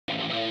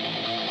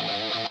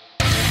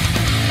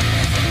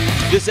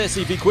This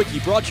SCV Quickie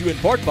brought to you in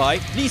part by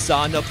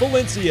Nissan of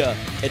Valencia,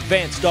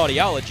 Advanced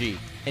Audiology,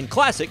 and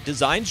Classic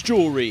Designs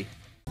Jewelry.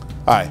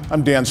 Hi,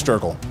 I'm Dan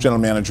Sturkle, General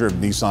Manager of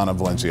Nissan of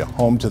Valencia,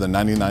 home to the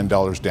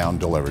 $99 down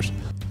delivers.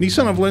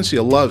 Nissan of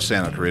Valencia loves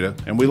Santa Clarita,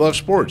 and we love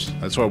sports.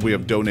 That's why we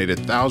have donated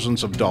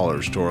thousands of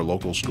dollars to our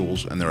local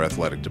schools and their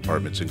athletic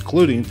departments,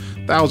 including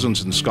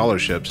thousands in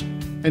scholarships,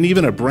 and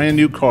even a brand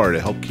new car to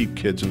help keep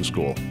kids in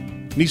school.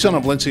 Nissan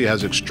of Valencia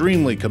has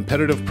extremely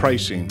competitive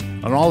pricing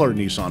on all our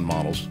Nissan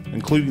models,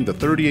 including the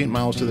 38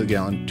 miles to the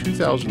gallon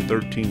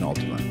 2013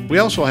 Altima. We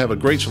also have a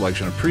great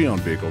selection of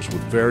pre-owned vehicles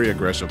with very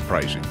aggressive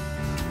pricing.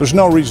 There's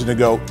no reason to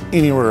go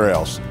anywhere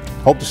else.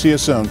 Hope to see you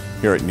soon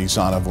here at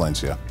Nissan of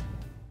Valencia.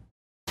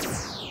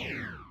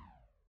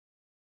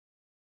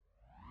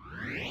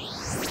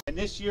 And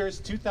this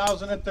year's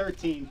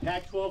 2013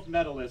 Pac-12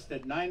 medalist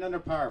at 9 under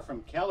par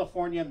from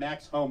California,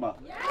 Max Homa.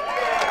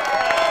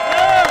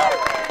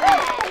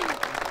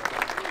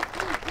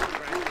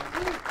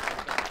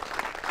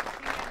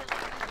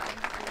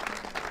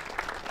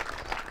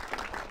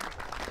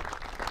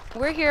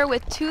 We're here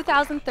with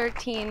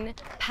 2013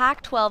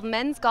 Pac-12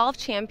 men's golf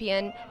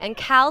champion and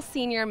Cal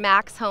senior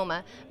Max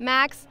Homa.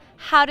 Max,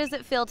 how does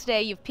it feel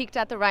today? You've peaked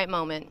at the right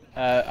moment.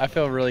 I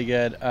feel really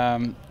good.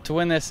 To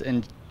win this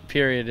in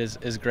period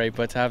is great,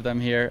 but to have them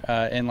here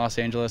in Los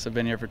Angeles, I've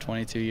been here for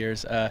 22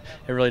 years, it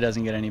really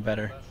doesn't get any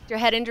better. You're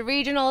heading to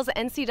regionals,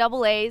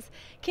 NCAAs.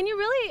 Can you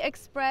really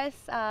express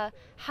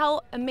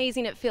how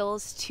amazing it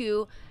feels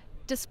to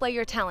display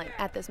your talent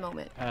at this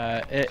moment?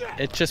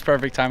 It's just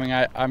perfect timing.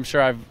 I'm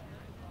sure I've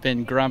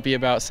been grumpy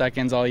about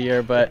seconds all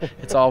year, but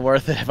it's all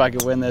worth it if I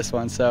could win this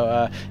one.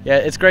 So yeah,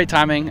 it's great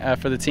timing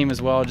for the team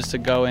as well, just to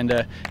go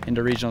into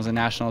regionals and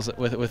nationals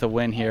with a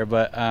win here,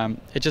 but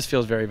it just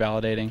feels very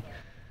validating.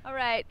 All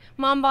right,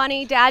 Mom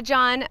Bonnie, Dad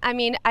John, I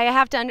mean, I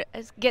have to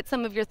get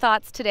some of your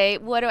thoughts today.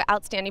 What an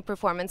outstanding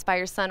performance by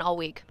your son all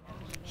week.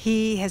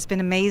 He has been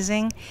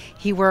amazing.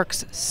 He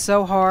works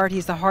so hard.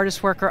 He's the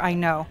hardest worker I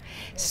know.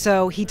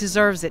 So he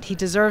deserves it. He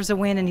deserves a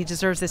win, and he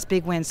deserves this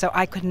big win. So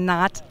I could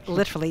not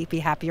literally be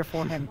happier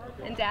for him.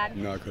 And Dad?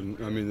 No, I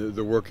couldn't. I mean,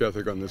 the work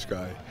ethic on this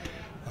guy.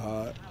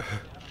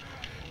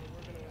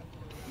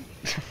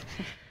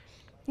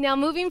 Now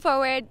moving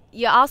forward,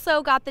 you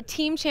also got the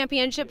team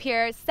championship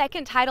here,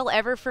 second title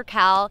ever for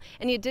Cal,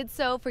 and you did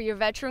so for your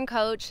veteran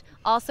coach,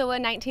 also a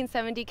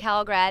 1970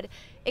 Cal grad.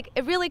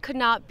 It really could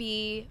not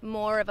be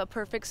more of a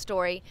perfect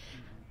story.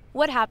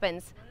 What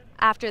happens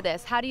after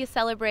this? How do you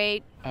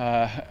celebrate?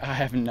 I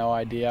have no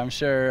idea. I'm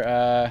sure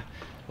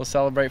we'll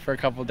celebrate for a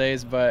couple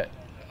days, but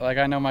like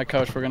I know my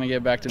coach, we're going to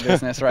get back to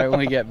business right when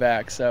we get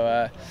back.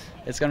 So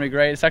it's going to be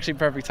great. It's actually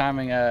perfect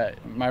timing.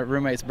 My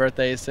roommate's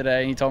birthday is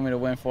today. He told me to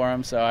win for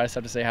him, so I just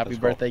have to say happy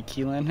birthday,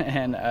 Keelan.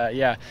 And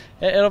yeah,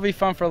 it'll be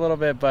fun for a little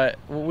bit, but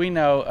we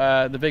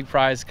know the big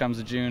prize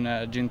comes June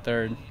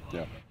 3rd.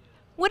 Yeah.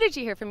 What did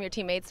you hear from your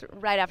teammates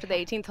right after the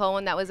 18th hole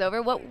when that was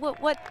over?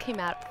 What came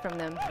out from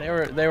them?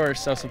 They were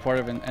so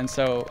supportive and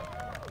so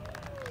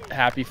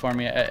happy for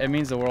me. It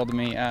means the world to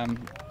me.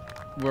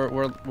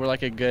 We're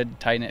like a good,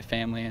 tight-knit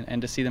family,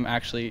 and to see them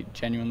actually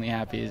genuinely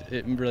happy,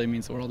 it really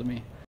means the world to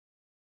me.